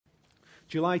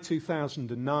July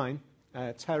 2009,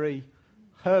 Terry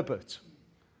Herbert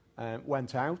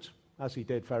went out, as he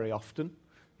did very often.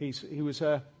 He was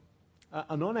an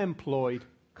unemployed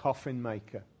coffin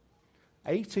maker.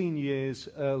 18 years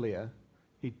earlier,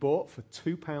 he'd bought for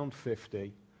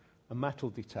 £2.50 a metal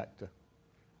detector.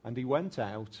 And he went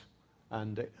out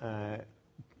and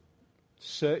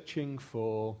searching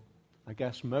for, I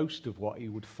guess most of what he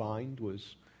would find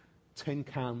was tin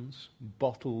cans,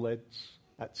 bottle lids,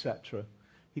 etc.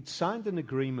 He'd signed an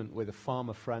agreement with a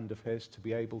farmer friend of his to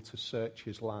be able to search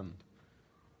his land.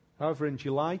 However, in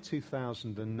July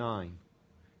 2009,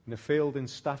 in a field in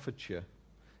Staffordshire,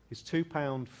 his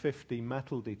 £2.50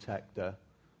 metal detector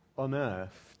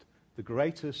unearthed the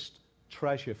greatest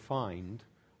treasure find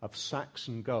of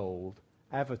Saxon gold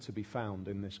ever to be found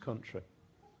in this country.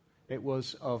 It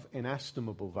was of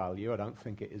inestimable value. I don't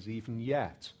think it has even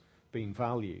yet been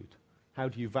valued. How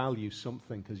do you value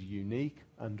something as unique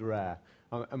and rare?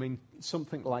 I mean,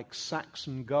 something like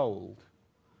Saxon gold,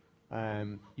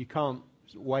 you can't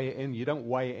weigh it in. You don't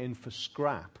weigh it in for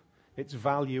scrap. Its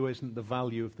value isn't the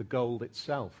value of the gold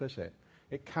itself, is it?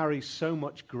 It carries so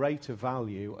much greater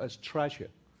value as treasure.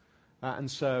 And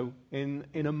so, in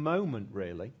a moment,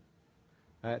 really,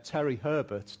 Terry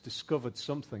Herbert discovered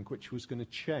something which was going to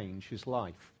change his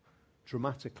life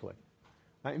dramatically.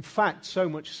 In fact, so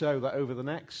much so that over the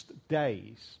next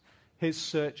days, his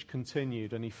search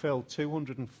continued and he filled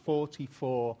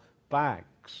 244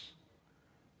 bags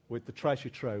with the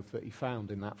treasure trove that he found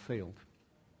in that field.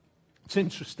 It's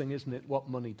interesting, isn't it, what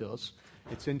money does?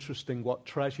 It's interesting what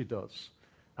treasure does.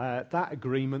 That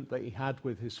agreement that he had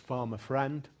with his farmer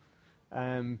friend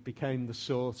became the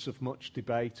source of much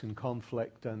debate and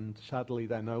conflict, and sadly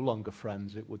they're no longer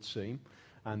friends, it would seem,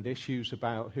 and issues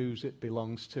about whose it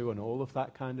belongs to and all of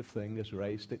that kind of thing has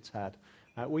raised its head.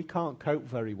 We can't cope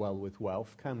very well with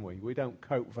wealth, can we? We don't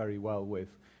cope very well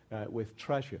with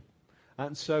treasure.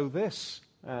 And so this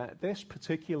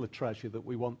particular treasure that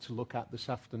we want to look at this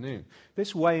afternoon,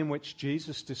 this way in which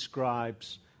Jesus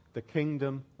describes the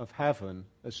kingdom of heaven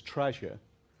as treasure,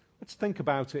 let's think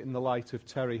about it in the light of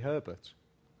Terry Herbert.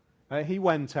 He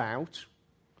went out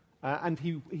and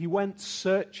he went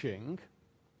searching,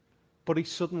 but he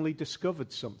suddenly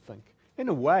discovered something. In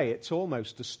a way, it's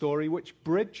almost a story which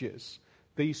bridges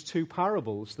these two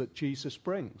parables that Jesus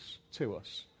brings to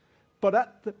us.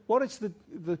 But what is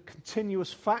the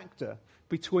continuous factor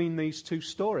between these two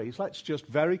stories? Let's just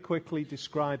very quickly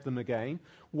describe them again.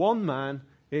 One man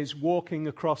is walking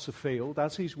across a field.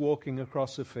 As he's walking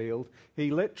across a field,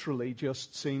 he literally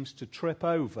just seems to trip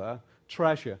over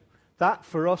treasure. That,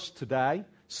 for us today,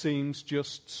 seems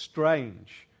just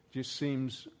strange. Just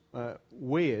seems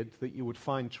weird that you would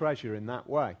find treasure in that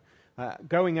way.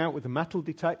 Going out with a metal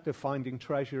detector, finding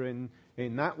treasure in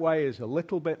that way is a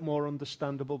little bit more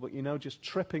understandable, but just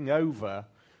tripping over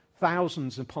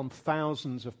thousands upon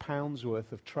thousands of pounds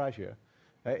worth of treasure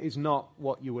is not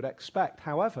what you would expect.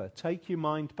 However, take your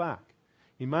mind back.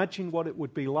 Imagine what it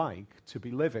would be like to be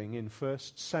living in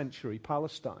first century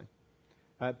Palestine.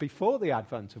 Before the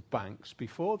advent of banks,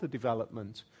 before the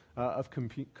development of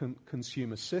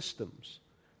consumer systems,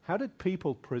 how did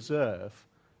people preserve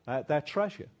their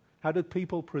treasure? How did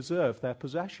people preserve their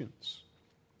possessions?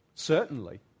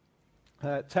 Certainly,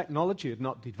 technology had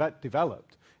not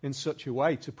developed in such a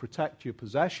way to protect your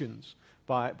possessions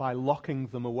by locking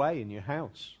them away in your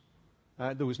house.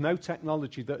 There was no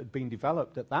technology that had been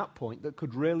developed at that point that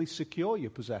could really secure your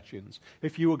possessions.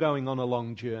 If you were going on a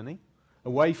long journey,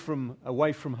 away from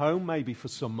home, maybe for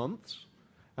some months,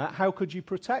 how could you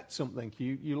protect something?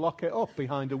 You lock it up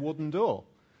behind a wooden door.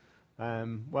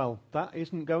 Well, that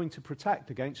isn't going to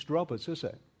protect against robbers, is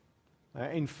it?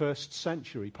 In first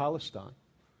century Palestine.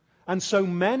 And so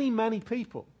many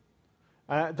people,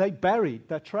 they buried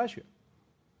their treasure.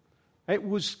 It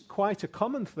was quite a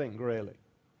common thing, really,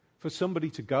 for somebody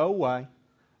to go away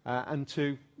and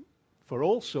to, for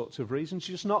all sorts of reasons,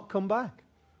 just not come back.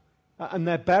 And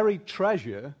their buried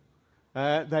treasure,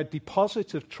 their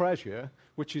deposit of treasure,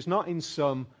 which is not in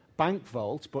some bank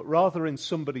vault, but rather in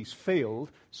somebody's field,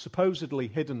 supposedly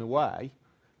hidden away,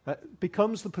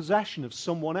 becomes the possession of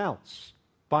someone else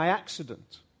by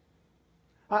accident.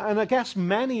 And I guess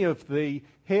many of the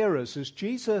hearers, as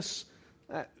Jesus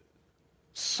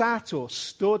sat or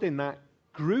stood in that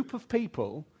group of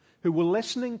people who were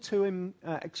listening to him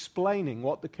explaining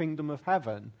what the kingdom of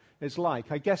heaven is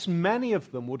like, I guess many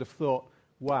of them would have thought,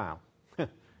 wow,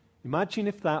 imagine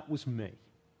if that was me.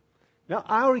 Now,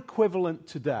 our equivalent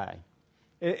today,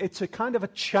 it's a kind of a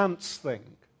chance thing,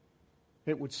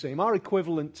 it would seem. Our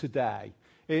equivalent today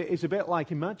is a bit like,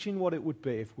 imagine what it would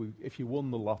be if you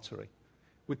won the lottery.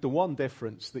 with the one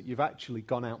difference that you've actually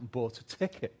gone out and bought a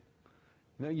ticket.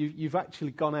 You know, you've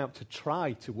actually gone out to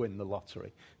try to win the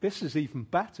lottery. This is even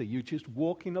better. You're just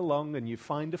walking along and you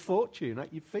find a fortune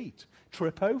at your feet,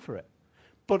 trip over it.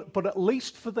 But at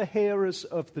least for the hearers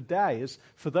of the day, as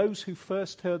for those who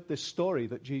first heard this story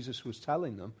that Jesus was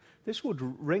telling them, this would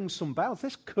ring some bells.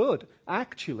 This could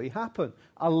actually happen.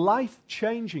 A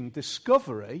life-changing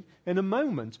discovery in a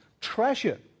moment.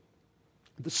 Treasure.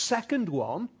 The second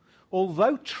one,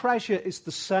 although treasure is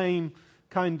the same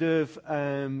kind of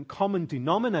common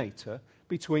denominator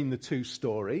between the two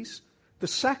stories, the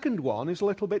second one is a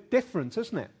little bit different,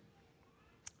 isn't it?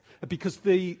 Because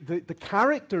the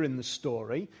character in the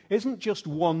story isn't just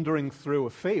wandering through a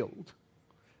field.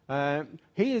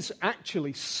 He is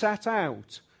actually set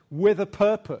out with a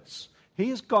purpose. He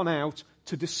has gone out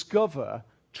to discover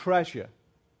treasure.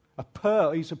 A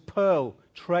pearl. He's a pearl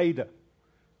trader.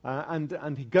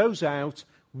 And he goes out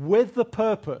with the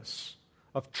purpose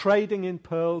of trading in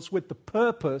pearls, with the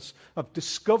purpose of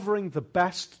discovering the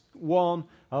best one,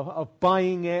 of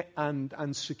buying it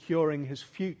and securing his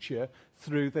future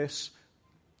through this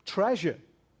treasure.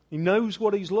 He knows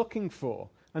what he's looking for,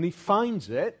 and he finds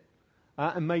it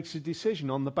and makes a decision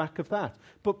on the back of that.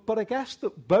 But I guess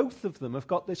that both of them have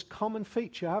got this common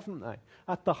feature, haven't they?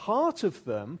 At the heart of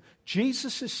them,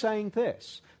 Jesus is saying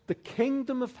this: the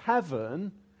kingdom of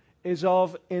heaven is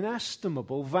of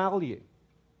inestimable value.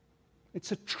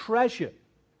 It's a treasure.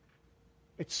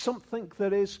 It's something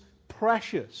that is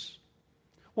precious.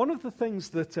 One of the things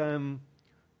that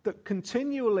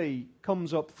continually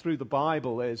comes up through the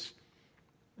Bible is,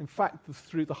 in fact,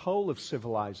 through the whole of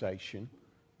civilization,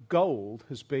 gold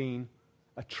has been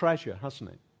a treasure, hasn't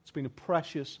it? It's been a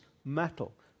precious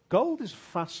metal. Gold is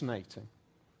fascinating.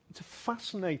 It's a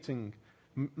fascinating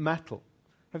metal.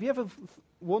 Have you ever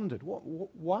wondered,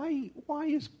 why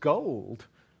is gold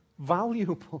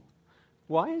valuable?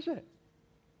 Why is it?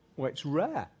 Well, it's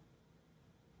rare.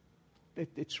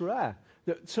 It's rare.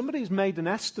 Somebody's made an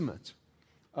estimate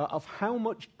of how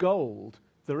much gold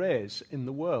there is in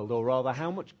the world, or rather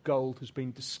how much gold has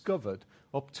been discovered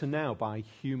up to now by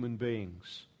human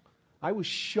beings. I was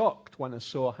shocked when I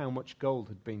saw how much gold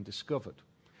had been discovered.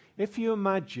 If you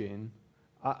imagine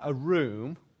a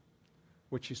room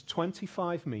which is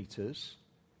 25 meters,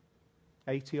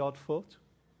 80 odd foot,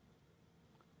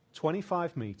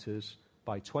 25 meters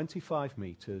by 25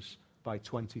 meters by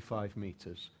 25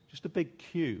 meters, just a big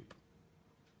cube.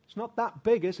 It's not that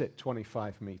big, is it,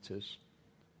 25 meters?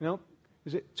 You know,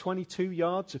 is it 22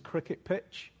 yards, a cricket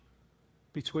pitch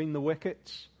between the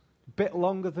wickets? A bit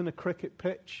longer than a cricket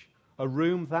pitch. A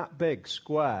room that big,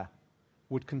 square,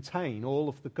 would contain all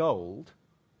of the gold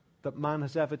that man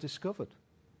has ever discovered.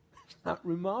 Isn't that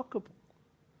remarkable?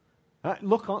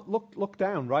 Look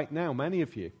down right now, many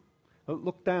of you.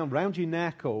 Look down round your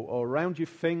neck or around your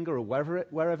finger or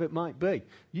wherever it might be.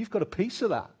 You've got a piece of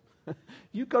that.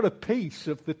 You've got a piece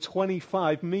of the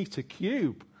 25-meter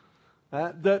cube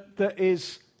that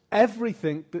is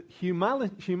everything that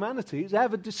humanity has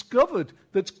ever discovered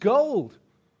that's gold.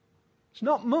 It's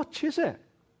not much, is it?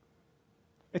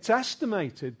 It's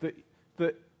estimated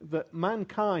that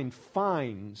mankind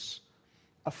finds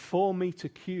a 4-meter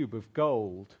cube of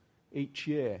gold each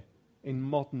year in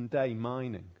modern-day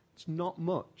mining. It's not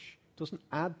much. It doesn't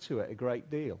add to it a great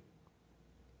deal.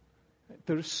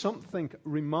 There is something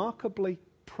remarkably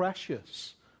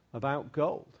precious about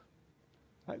gold.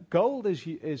 Gold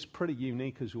is pretty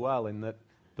unique as well in that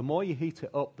the more you heat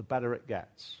it up, the better it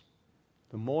gets.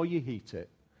 The more you heat it,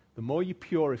 the more you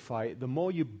purify it, the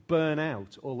more you burn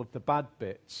out all of the bad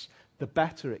bits, the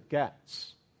better it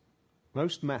gets.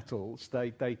 Most metals,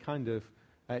 they kind of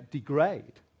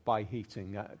degrade by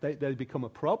heating. They become a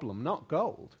problem, not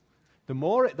gold.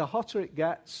 The hotter it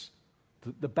gets,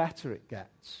 the better it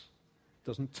gets. It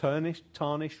doesn't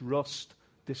tarnish, rust,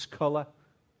 discolor.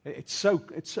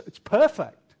 It's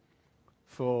perfect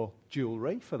for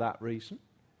jewelry for that reason.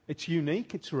 It's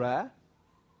unique, it's rare.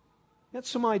 You get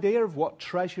some idea of what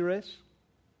treasure is?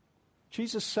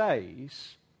 Jesus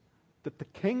says that the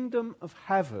kingdom of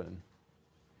heaven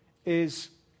is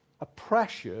a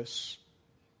precious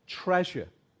treasure.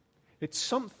 It's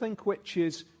something which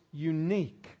is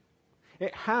unique.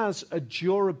 It has a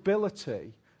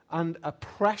durability and a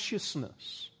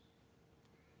preciousness.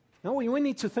 Now, we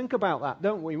need to think about that,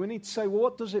 don't we? We need to say, well,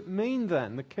 what does it mean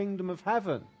then, the kingdom of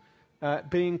heaven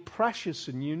being precious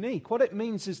and unique? What it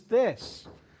means is this,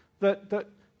 that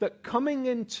coming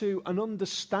into an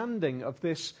understanding of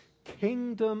this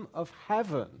kingdom of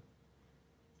heaven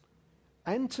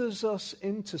enters us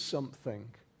into something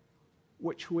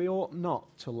which we ought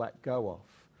not to let go of.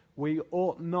 We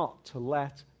ought not to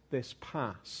let this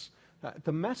pass.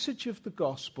 The message of the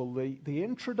gospel, the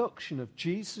introduction of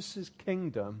Jesus'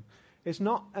 kingdom, is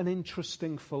not an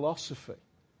interesting philosophy.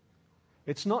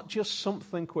 It's not just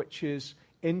something which is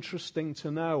interesting to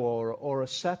know, or a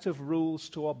set of rules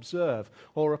to observe,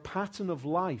 or a pattern of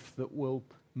life that will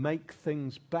make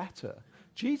things better.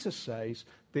 Jesus says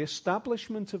the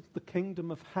establishment of the kingdom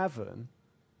of heaven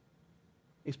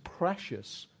is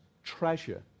precious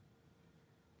treasure.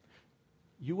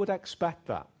 You would expect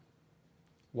that.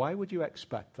 Why would you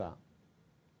expect that?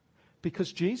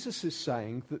 Because Jesus is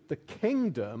saying that the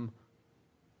kingdom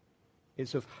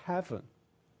is of heaven.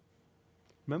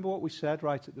 Remember what we said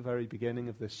right at the very beginning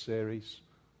of this series?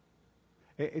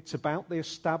 It's about the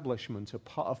establishment of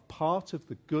part of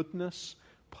the goodness,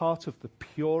 part of the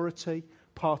purity,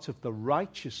 part of the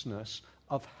righteousness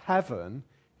of heaven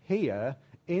here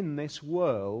in this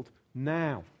world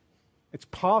now. It's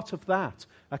part of that,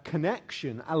 a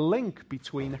connection, a link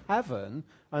between heaven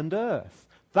and earth.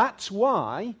 That's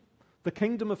why the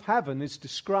kingdom of heaven is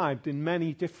described in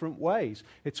many different ways.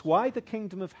 It's why the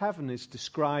kingdom of heaven is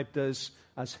described as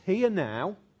here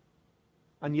now,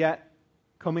 and yet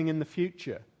coming in the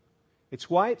future. It's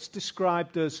why it's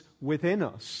described as within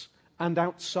us and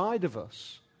outside of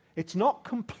us. It's not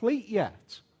complete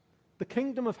yet. The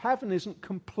kingdom of heaven isn't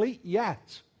complete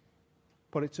yet,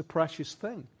 but it's a precious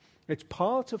thing. It's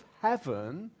part of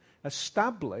heaven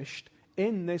established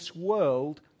in this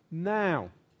world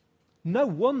now. No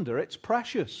wonder it's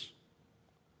precious.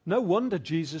 No wonder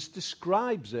Jesus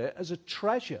describes it as a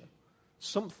treasure,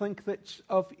 something that's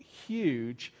of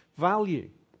huge value.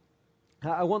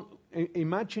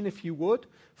 Imagine, if you would,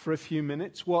 for a few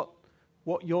minutes, what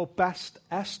your best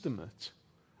estimate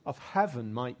of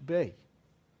heaven might be.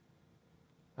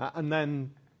 And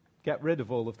then get rid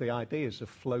of all of the ideas of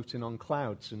floating on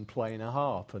clouds and playing a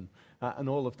harp and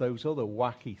all of those other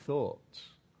wacky thoughts.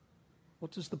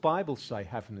 What does the Bible say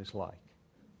heaven is like?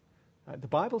 The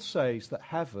Bible says that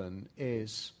heaven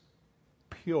is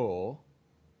pure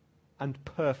and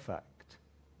perfect.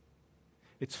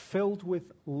 It's filled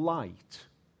with light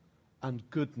and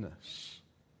goodness.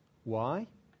 Why?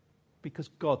 Because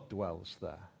God dwells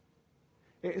there.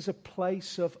 It is a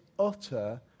place of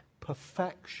utter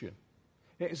perfection.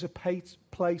 It is a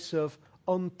place of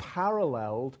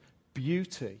unparalleled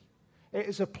beauty. It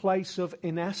is a place of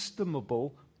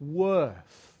inestimable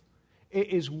worth. It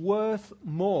is worth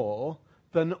more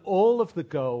than all of the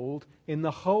gold in the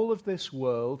whole of this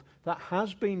world that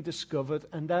has been discovered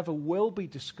and ever will be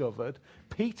discovered.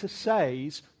 Peter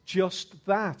says just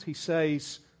that. He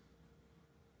says,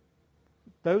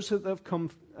 those that have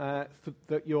come,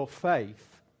 that your faith,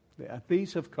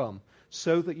 these have come,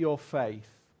 so that your faith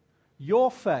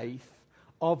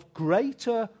of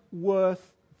greater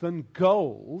worth than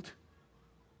gold,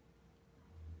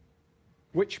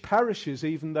 which perishes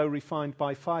even though refined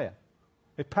by fire.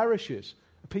 It perishes.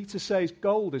 Peter says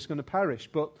gold is going to perish,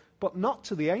 but not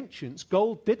to the ancients.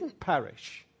 Gold didn't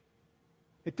perish.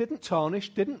 It didn't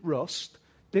tarnish, didn't rust,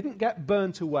 didn't get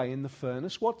burnt away in the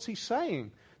furnace. What's he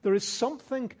saying? There is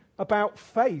something about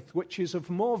faith which is of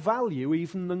more value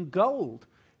even than gold.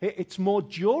 It's more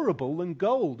durable than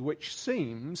gold, which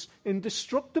seems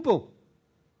indestructible.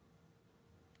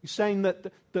 He's saying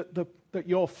that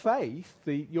your faith,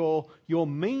 your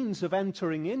means of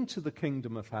entering into the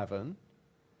kingdom of heaven,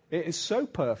 it is so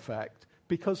perfect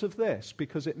because of this,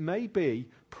 because it may be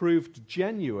proved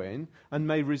genuine and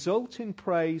may result in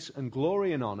praise and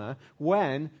glory and honor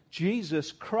when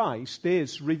Jesus Christ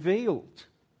is revealed.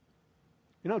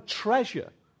 You know,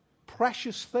 treasure,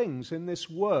 precious things in this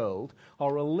world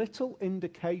are a little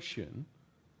indication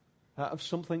of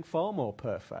something far more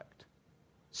perfect,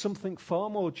 something far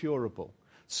more durable,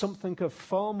 something of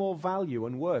far more value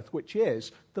and worth, which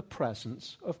is the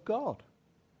presence of God.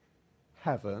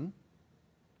 Heaven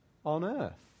on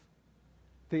earth.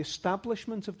 The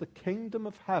establishment of the kingdom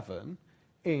of heaven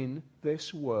in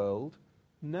this world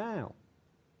now.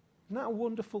 Isn't that a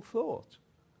wonderful thought?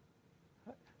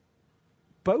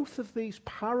 Both of these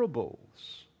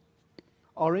parables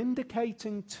are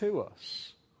indicating to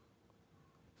us,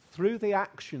 through the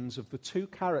actions of the two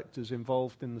characters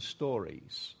involved in the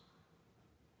stories,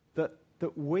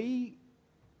 that we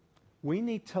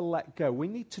need to let go. We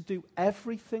need to do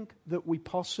everything that we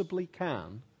possibly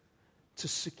can to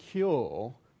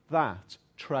secure that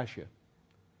treasure.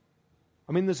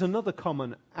 I mean, there's another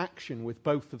common action with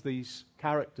both of these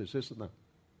characters, isn't there?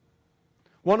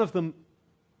 One of them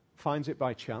finds it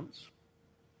by chance,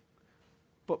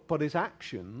 but his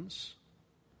actions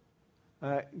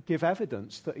give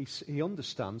evidence that he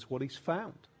understands what he's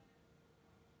found.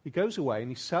 He goes away and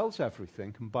he sells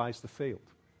everything and buys the field.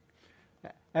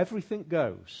 Everything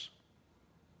goes.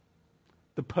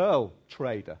 The pearl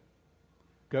trader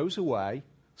goes away,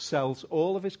 sells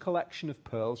all of his collection of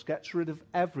pearls, gets rid of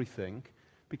everything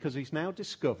because he's now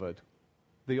discovered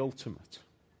the ultimate.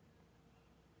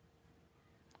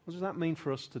 What does that mean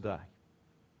for us today?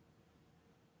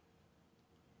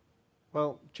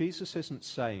 Well, Jesus isn't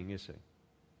saying, is he?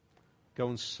 Go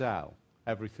and sell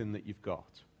everything that you've got.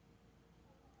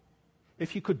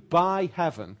 If you could buy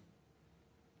heaven,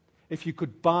 if you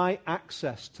could buy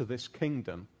access to this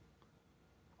kingdom,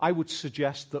 I would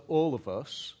suggest that all of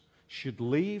us should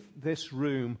leave this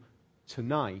room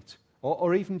tonight,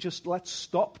 or even just let's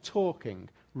stop talking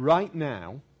right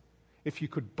now. If you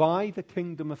could buy the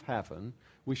kingdom of heaven,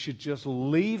 we should just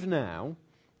leave now,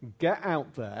 get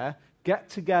out there, get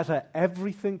together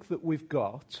everything that we've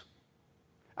got,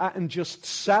 and just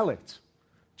sell it.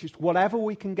 Just whatever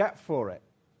we can get for it.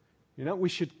 You know,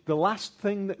 the last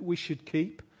thing that we should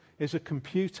keep is a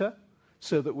computer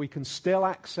so that we can still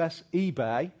access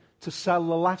eBay to sell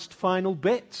the last final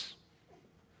bits.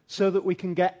 So that we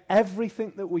can get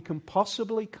everything that we can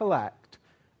possibly collect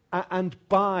and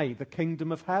buy the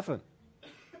kingdom of heaven.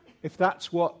 If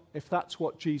that's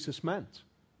what Jesus meant.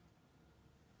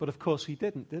 But of course he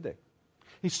didn't, did he?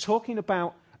 He's talking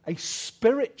about a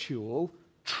spiritual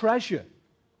treasure.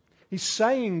 He's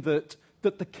saying that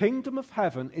the kingdom of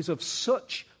heaven is of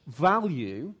such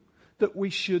value that we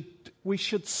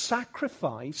should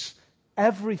sacrifice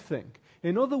everything.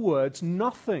 In other words,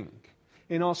 nothing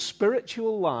in our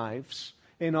spiritual lives,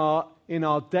 in our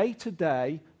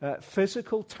day-to-day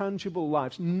physical, tangible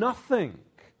lives, nothing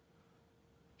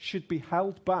should be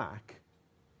held back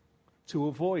to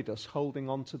avoid us holding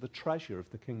on to the treasure of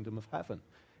the kingdom of heaven.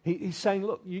 He's saying,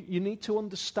 look, you need to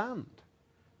understand.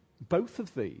 Both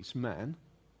of these men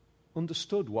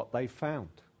understood what they found.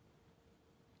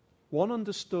 One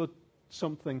understood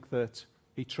something that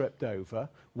he tripped over.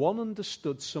 One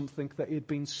understood something that he had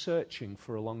been searching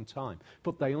for a long time.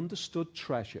 But they understood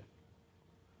treasure.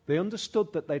 They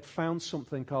understood that they'd found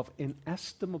something of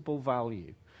inestimable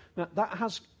value. Now, that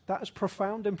has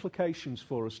profound implications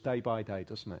for us day by day,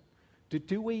 doesn't it?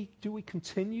 Do we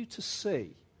continue to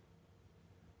see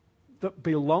that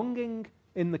belonging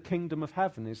in the kingdom of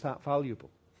heaven is that valuable?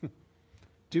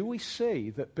 Do we see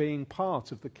that being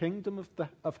part of the kingdom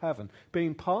of heaven,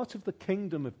 being part of the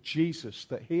kingdom of Jesus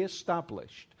that he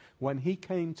established when he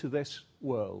came to this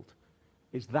world,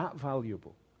 is that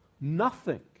valuable?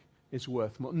 Nothing is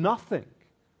worth more. Nothing.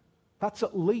 That's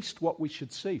at least what we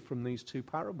should see from these two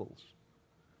parables.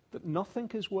 That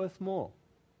nothing is worth more.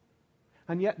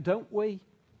 And yet, don't we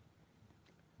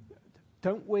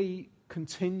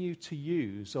continue to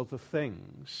use other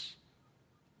things,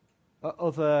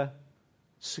 other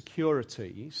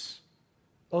securities,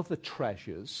 other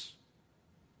treasures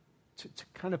to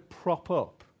kind of prop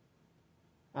up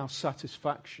our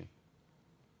satisfaction?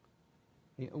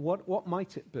 What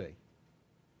might it be?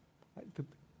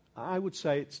 I would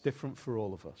say it's different for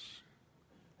all of us.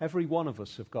 Every one of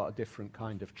us have got a different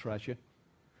kind of treasure.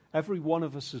 Every one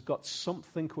of us has got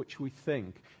something which we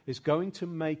think is going to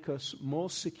make us more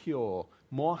secure,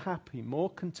 more happy, more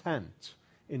content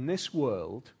in this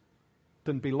world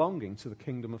than belonging to the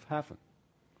kingdom of heaven.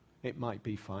 It might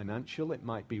be financial, it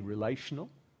might be relational,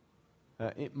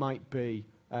 it might be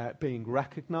being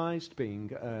recognized,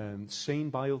 being seen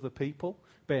by other people,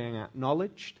 being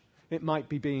acknowledged. It might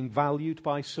be being valued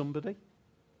by somebody.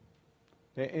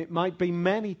 It might be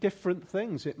many different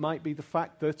things. It might be the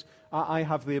fact that I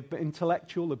have the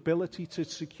intellectual ability to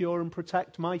secure and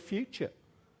protect my future.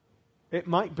 It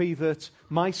might be that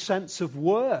my sense of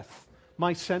worth,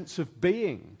 my sense of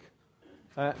being,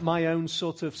 my own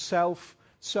sort of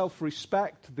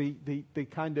self-respect, the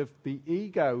kind of the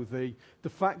ego, the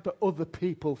fact that other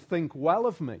people think well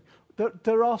of me.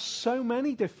 There are so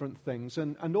many different things,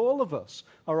 and all of us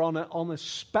are on a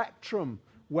spectrum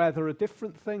where there are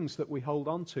different things that we hold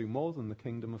on to more than the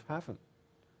kingdom of heaven.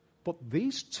 But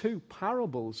these two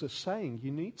parables are saying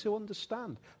you need to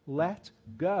understand, let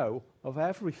go of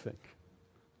everything.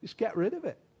 Just get rid of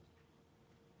it.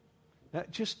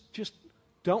 Just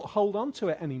don't hold on to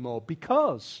it anymore,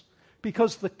 because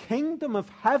the kingdom of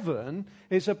heaven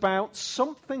is about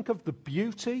something of the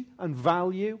beauty and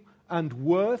value and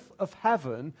worth of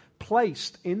heaven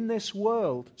placed in this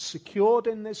world, secured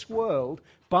in this world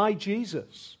by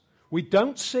Jesus. We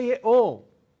don't see it all.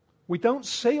 We don't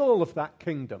see all of that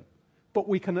kingdom, but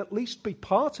we can at least be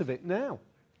part of it now,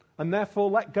 and therefore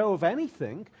let go of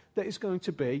anything that is going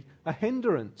to be a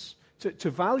hindrance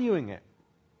to valuing it.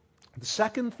 The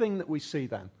second thing that we see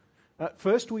then,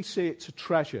 first we see it's a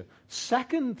treasure.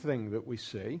 Second thing that we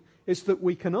see is that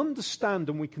we can understand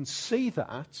and we can see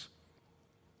that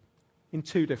in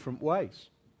two different ways.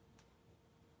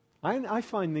 I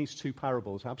find these two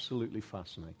parables absolutely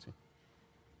fascinating.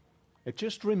 It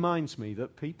just reminds me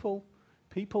that people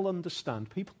understand,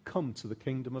 people come to the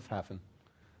kingdom of heaven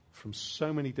from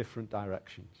so many different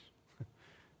directions.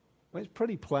 Well, it's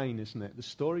pretty plain, isn't it? The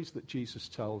stories that Jesus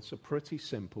tells are pretty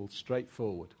simple,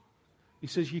 straightforward. He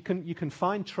says you can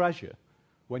find treasure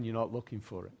when you're not looking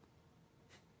for it.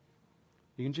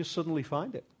 You can just suddenly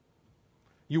find it.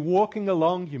 You're walking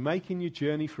along, you're making your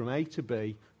journey from A to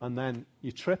B, and then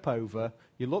you trip over,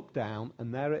 you look down,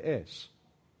 and there it is.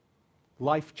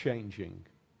 Life-changing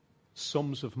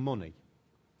sums of money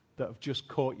that have just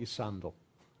caught your sandal.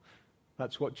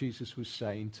 That's what Jesus was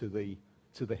saying to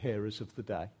the hearers of the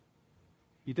day.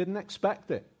 You didn't expect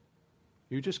it.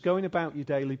 You were just going about your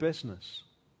daily business.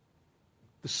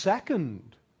 The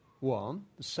second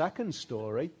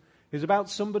story, is about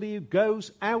somebody who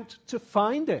goes out to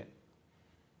find it.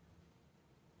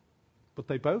 But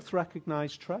they both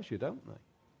recognize treasure, don't they?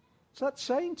 What's that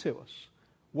saying to us?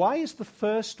 Why is the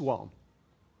first one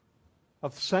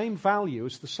of the same value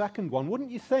as the second one?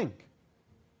 Wouldn't you think?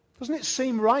 Doesn't it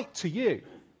seem right to you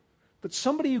that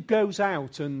somebody who goes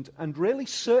out and really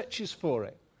searches for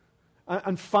it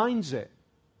and finds it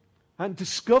and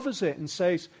discovers it and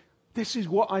says, this is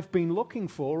what I've been looking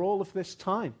for all of this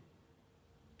time?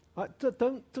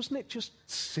 Doesn't it just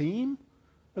seem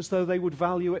as though they would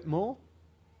value it more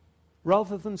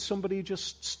rather than somebody who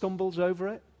just stumbles over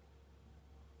it?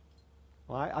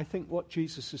 Well, I think what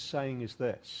Jesus is saying is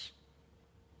this.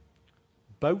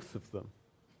 Both of them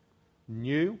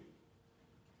knew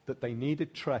that they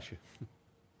needed treasure.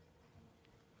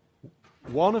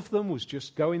 One of them was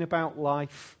just going about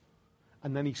life,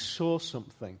 and then he saw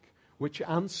something which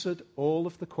answered all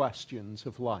of the questions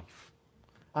of life,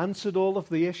 answered all of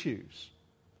the issues.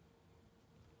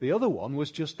 The other one was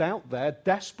just out there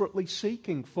desperately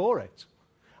seeking for it.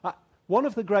 One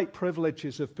of the great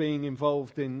privileges of being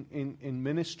involved in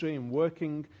ministry and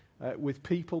working with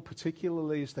people,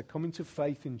 particularly as they're coming to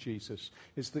faith in Jesus,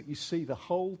 is that you see the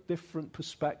whole different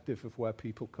perspective of where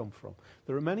people come from.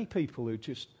 There are many people who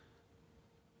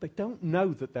they don't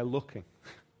know that they're looking.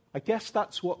 I guess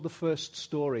that's what the first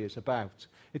story is about.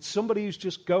 It's somebody who's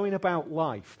just going about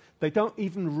life. They don't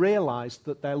even realize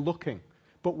that they're looking.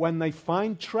 But when they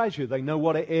find treasure, they know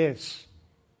what it is.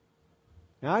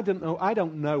 Now, I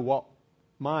don't know what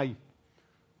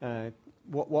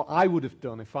what I would have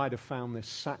done if I'd have found this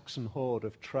Saxon hoard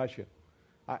of treasure.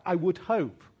 I would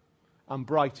hope I'm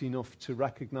bright enough to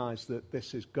recognize that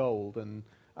this is gold and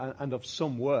of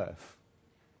some worth.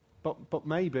 But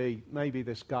maybe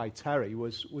this guy Terry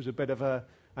was a bit of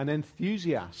an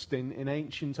enthusiast in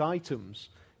ancient items.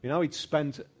 You know, he'd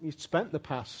spent the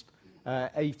past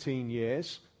 18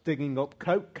 years digging up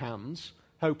Coke cans,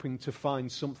 hoping to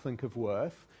find something of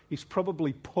worth. He's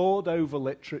probably pored over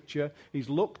literature. He's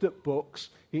looked at books.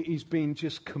 He's been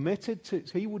just committed to.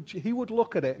 He would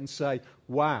look at it and say,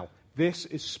 "Wow, this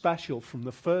is special from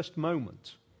the first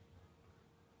moment."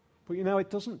 But you know, it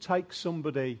doesn't take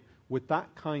somebody with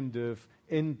that kind of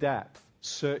in-depth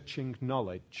searching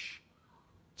knowledge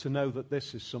to know that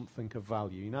this is something of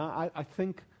value. You know, I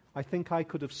think I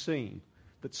could have seen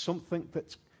that something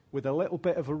that's with a little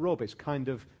bit of a rub is kind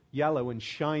of yellow and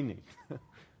shiny.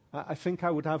 I think I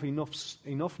would have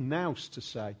enough nous to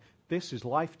say, this is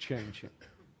life-changing.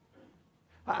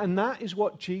 And that is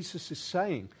what Jesus is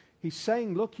saying. He's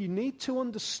saying, look, you need to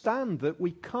understand that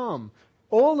we come,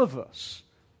 all of us,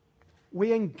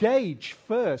 we engage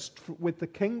first with the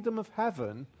kingdom of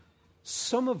heaven,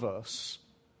 some of us,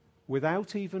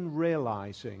 without even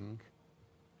realizing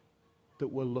that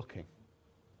we're looking.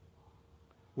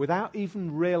 Without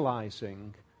even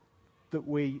realizing that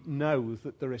we know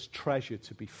that there is treasure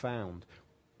to be found.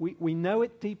 We know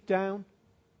it deep down.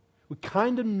 We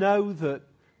kind of know that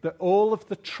all of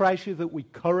the treasure that we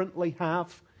currently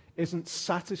have isn't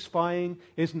satisfying,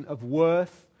 isn't of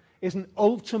worth, isn't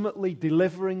ultimately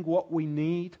delivering what we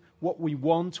need, what we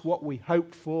want, what we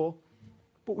hope for.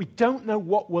 But we don't know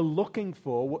what we're looking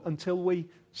for until we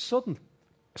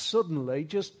suddenly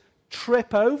just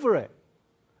trip over it.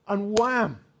 And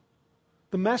wham!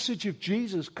 The message of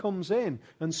Jesus comes in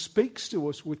and speaks to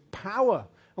us with power.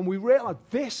 And we realize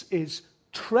this is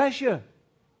treasure.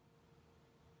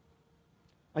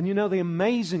 And you know, the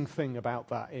amazing thing about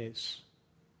that is,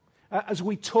 as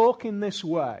we talk in this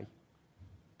way,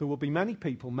 there will be many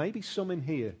people, maybe some in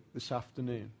here this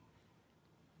afternoon,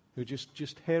 who are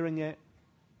just hearing it,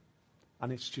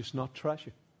 and it's just not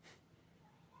treasure.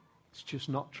 It's just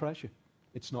not treasure.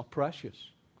 It's not precious.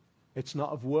 It's not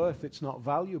of worth. It's not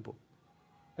valuable.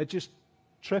 They just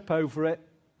trip over it,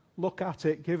 look at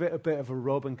it, give it a bit of a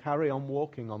rub, and carry on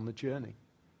walking on the journey.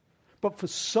 But for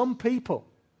some people,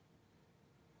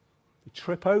 They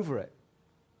trip over it.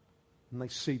 And they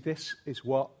see, this is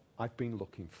what I've been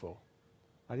looking for.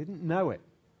 I didn't know it.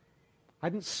 I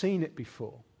hadn't seen it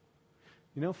before.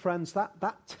 You know, friends, that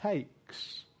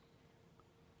takes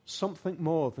something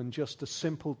more than just a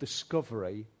simple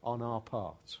discovery on our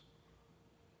part.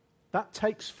 That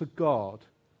takes for God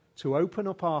to open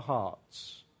up our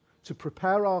hearts, to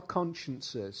prepare our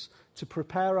consciences, to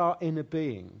prepare our inner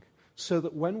being, so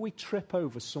that when we trip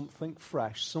over something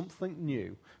fresh, something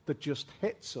new, that just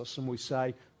hits us and we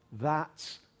say,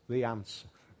 that's the answer.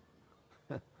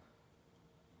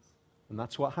 And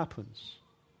that's what happens.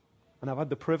 And I've had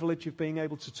the privilege of being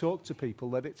able to talk to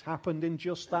people that it's happened in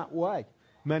just that way.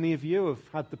 Many of you have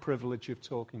had the privilege of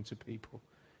talking to people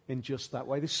in just that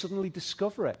way. They suddenly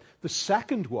discover it. The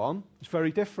second one is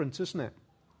very different, isn't it?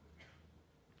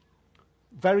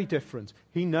 Very different.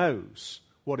 He knows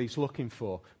what he's looking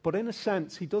for. But in a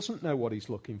sense, he doesn't know what he's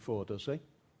looking for, does he?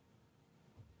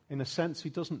 In a sense, he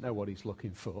doesn't know what he's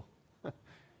looking for.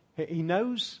 He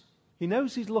knows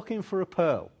he's looking for a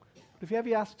pearl. But have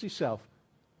you ever asked yourself,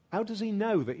 how does he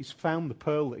know that he's found the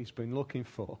pearl that he's been looking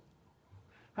for?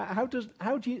 How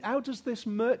does this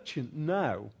merchant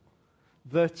know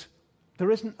that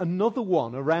there isn't another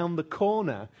one around the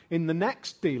corner in the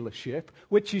next dealership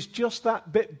which is just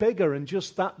that bit bigger and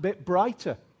just that bit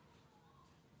brighter?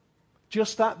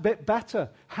 Just that bit better?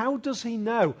 How does he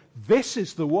know this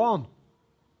is the one?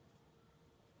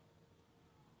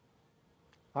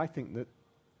 I think that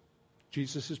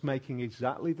Jesus is making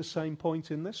exactly the same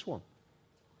point in this one.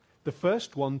 The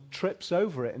first one trips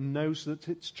over it and knows that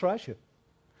it's treasure.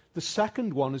 The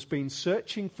second one has been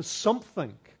searching for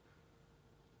something.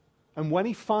 And when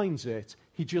he finds it,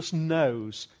 he just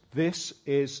knows this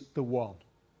is the one.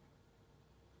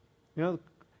 You know,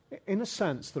 in a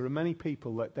sense, there are many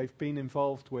people that they've been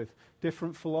involved with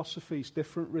different philosophies,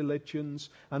 different religions,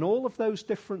 and all of those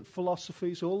different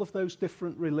philosophies, all of those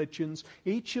different religions,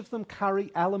 each of them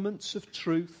carry elements of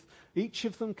truth. Each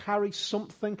of them carry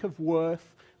something of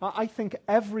worth. I think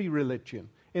every religion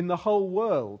in the whole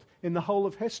world, in the whole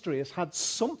of history, has had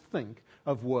something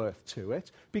of worth to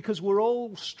it, because we're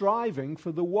all striving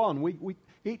for the one.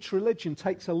 Each religion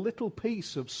takes a little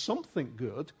piece of something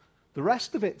good. The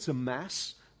rest of it's a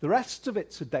mess. The rest of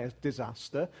it's a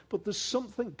disaster, but there's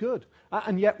something good.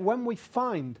 And yet when we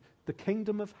find the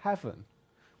kingdom of heaven,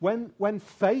 when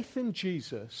faith in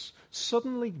Jesus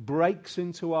suddenly breaks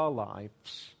into our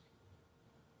lives,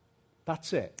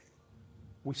 that's it.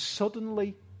 We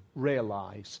suddenly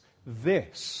realize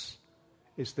this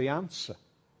is the answer.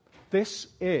 This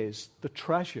is the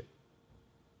treasure.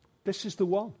 This is the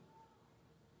one.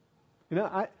 You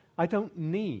know, I don't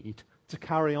need to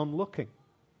carry on looking.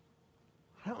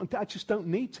 I just don't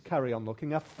need to carry on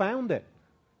looking. I've found it.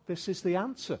 This is the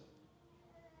answer.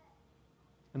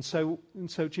 And so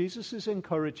Jesus is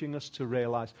encouraging us to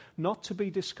realize not to be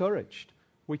discouraged.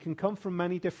 We can come from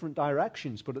many different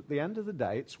directions, but at the end of the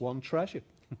day, it's one treasure.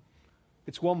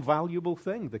 It's one valuable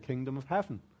thing, the kingdom of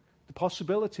heaven. The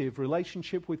possibility of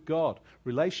relationship with God,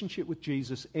 relationship with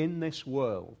Jesus in this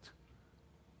world,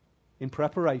 in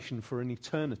preparation for an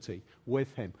eternity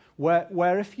with him.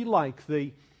 Where if you like,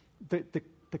 the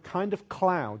kind of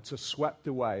clouds are swept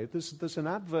away. There's an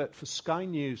advert for Sky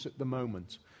News at the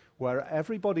moment where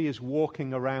everybody is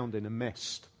walking around in a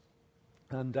mist.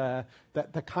 And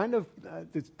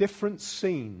there's different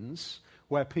scenes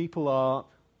where people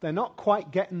they're not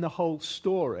quite getting the whole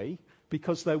story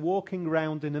because they're walking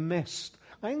around in a mist.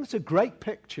 I think it's a great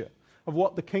picture of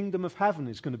what the kingdom of heaven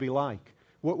is going to be like.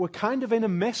 We're kind of in a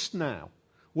mist now.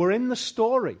 We're in the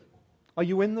story. Are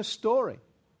you in the story?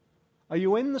 Are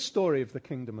you in the story of the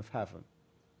kingdom of heaven?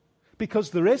 Because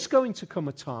there is going to come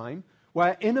a time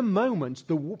where in a moment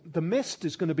the mist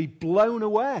is going to be blown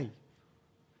away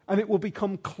and it will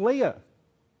become clear.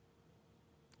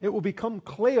 It will become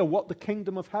clear what the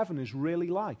kingdom of heaven is really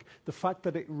like. The fact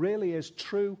that it really is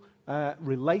true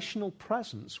relational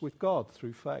presence with God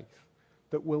through faith.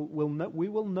 That we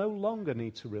will no longer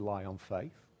need to rely on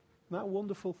faith. Isn't that a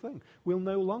wonderful thing? We'll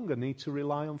no longer need to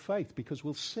rely on faith because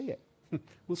we'll see it.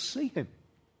 We'll see him.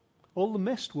 All the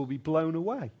mist will be blown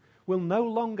away. We'll no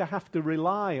longer have to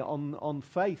rely on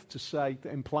faith to say,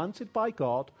 implanted by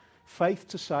God, faith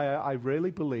to say, I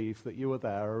really believe that you are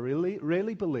there. I really,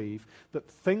 really believe that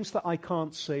things that I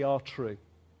can't see are true.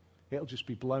 It'll just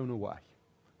be blown away.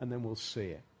 And then we'll see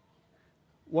it.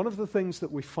 One of the things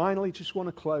that we finally just want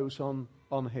to close on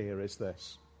here is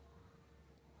this.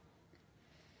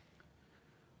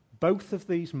 Both of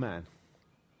these men,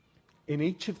 in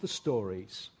each of the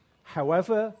stories,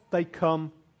 however they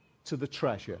come to the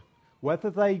treasure, whether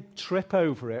they trip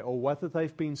over it or whether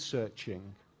they've been searching,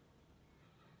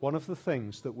 one of the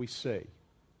things that we see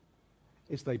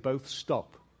is they both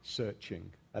stop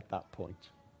searching at that point.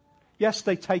 Yes,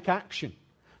 they take action.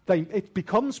 It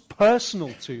becomes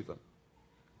personal to them.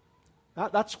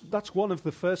 That's one of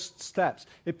the first steps.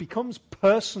 It becomes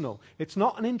personal. It's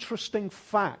not an interesting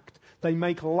fact. They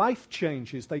make life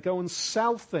changes. They go and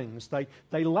sell things.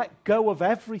 They let go of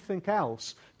everything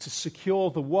else to secure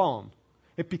the one.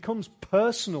 It becomes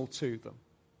personal to them.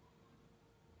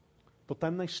 But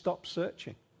then they stop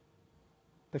searching.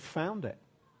 They found it.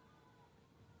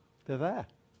 They're there.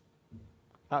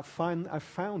 I've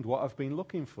found what I've been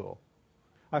looking for.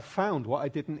 I've found what I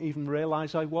didn't even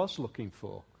realize I was looking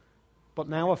for. But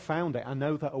now I've found it. I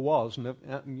know that I was.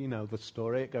 And you know the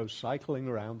story. It goes cycling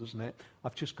around, doesn't it?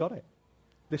 I've just got it.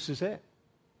 This is it.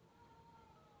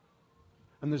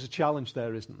 And there's a challenge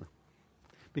there, isn't there?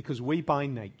 Because we, by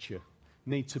nature,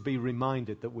 need to be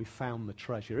reminded that we found the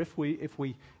treasure. If we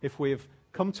have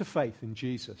come to faith in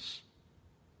Jesus,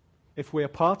 if we are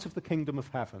part of the kingdom of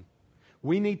heaven,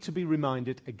 we need to be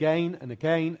reminded again and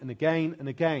again and again and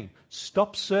again.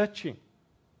 Stop searching.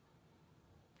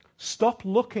 Stop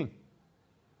looking.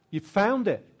 You've found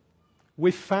it.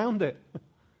 We've found it.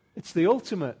 It's the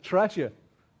ultimate treasure.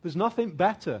 There's nothing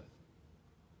better.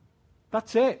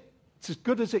 That's it. It's as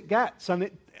good as it gets, and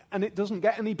it doesn't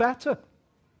get any better.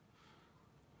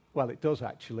 Well, it does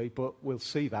actually, but we'll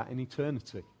see that in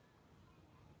eternity.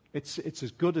 It's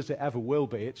as good as it ever will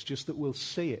be. It's just that we'll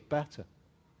see it better.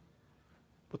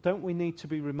 But don't we need to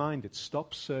be reminded,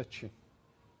 stop searching?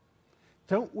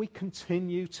 Don't we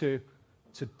continue to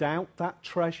doubt that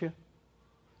treasure?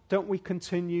 Don't we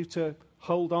continue to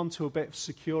hold on to a bit of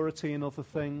security in other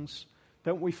things?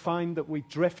 Don't we find that we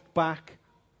drift back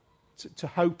to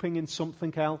hoping in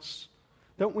something else?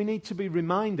 Don't we need to be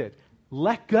reminded,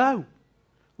 let go.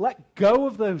 Let go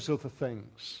of those other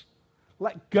things.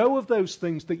 Let go of those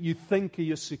things that you think are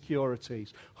your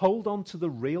securities. Hold on to the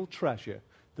real treasure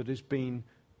that has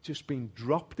just been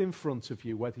dropped in front of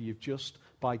you, whether you've just,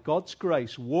 by God's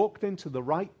grace, walked into the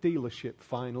right dealership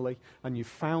finally and you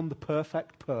found the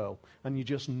perfect pearl and you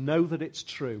just know that it's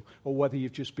true, or whether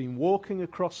you've just been walking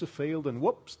across a field and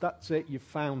whoops, that's it, you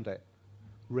found it.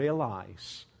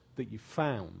 Realize that you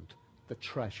found the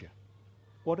treasure.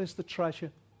 What is the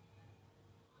treasure?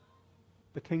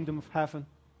 The kingdom of heaven.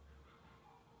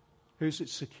 Who's it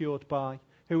secured by?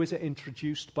 Who is it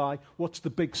introduced by? What's the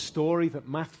big story that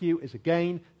Matthew is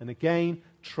again and again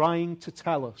trying to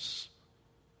tell us?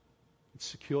 It's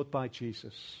secured by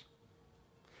Jesus.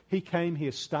 He came, he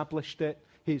established it.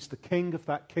 He's the king of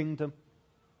that kingdom.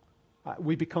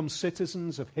 We become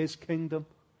citizens of his kingdom.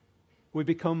 We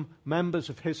become members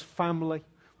of his family.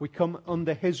 We come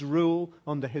under his rule,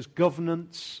 under his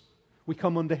governance. We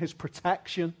come under his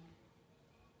protection.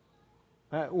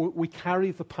 We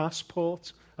carry the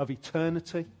passport of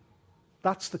eternity.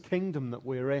 That's the kingdom that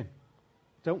we're in.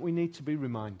 Don't we need to be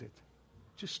reminded?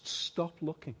 Just stop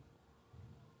looking.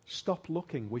 Stop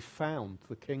looking. We found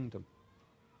the kingdom.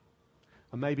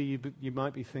 And maybe you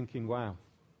might be thinking, wow,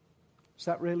 is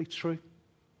that really true?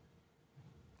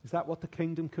 Is that what the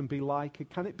kingdom can be like?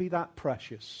 Can it be that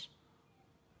precious?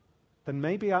 Then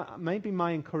maybe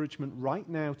my encouragement right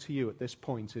now to you at this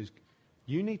point is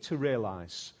you need to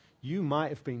realize you might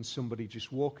have been somebody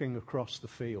just walking across the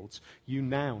fields. You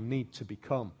now need to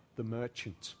become the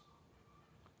merchant.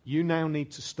 You now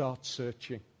need to start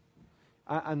searching.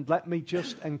 And let me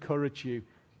just encourage you.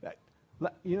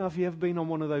 You know, have you ever been on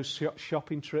one of those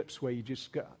shopping trips where you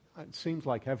just go, it seems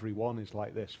like every one is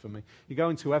like this for me. You go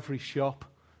into every shop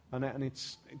and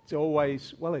it's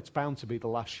always, well, it's bound to be the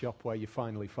last shop where you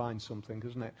finally find something,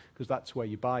 isn't it? Because that's where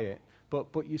you buy it.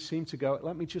 But you seem to go,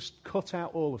 let me just cut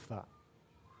out all of that.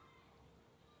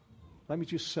 Let me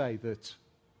just say that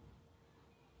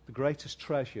the greatest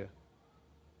treasure,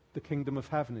 the kingdom of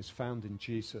heaven, is found in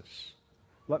Jesus.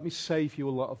 Let me save you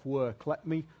a lot of work. Let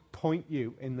me point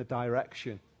you in the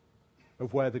direction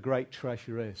of where the great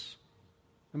treasure is.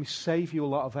 Let me save you a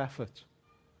lot of effort.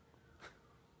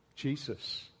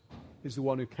 Jesus is the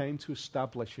one who came to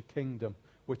establish a kingdom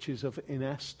which is of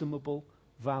inestimable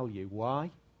value. Why?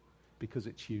 Because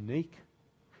it's unique.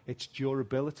 Its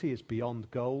durability is beyond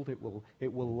gold. It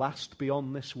will last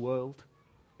beyond this world.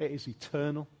 It is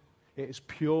eternal. It is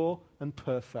pure and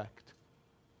perfect.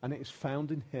 And it is found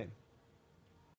in him.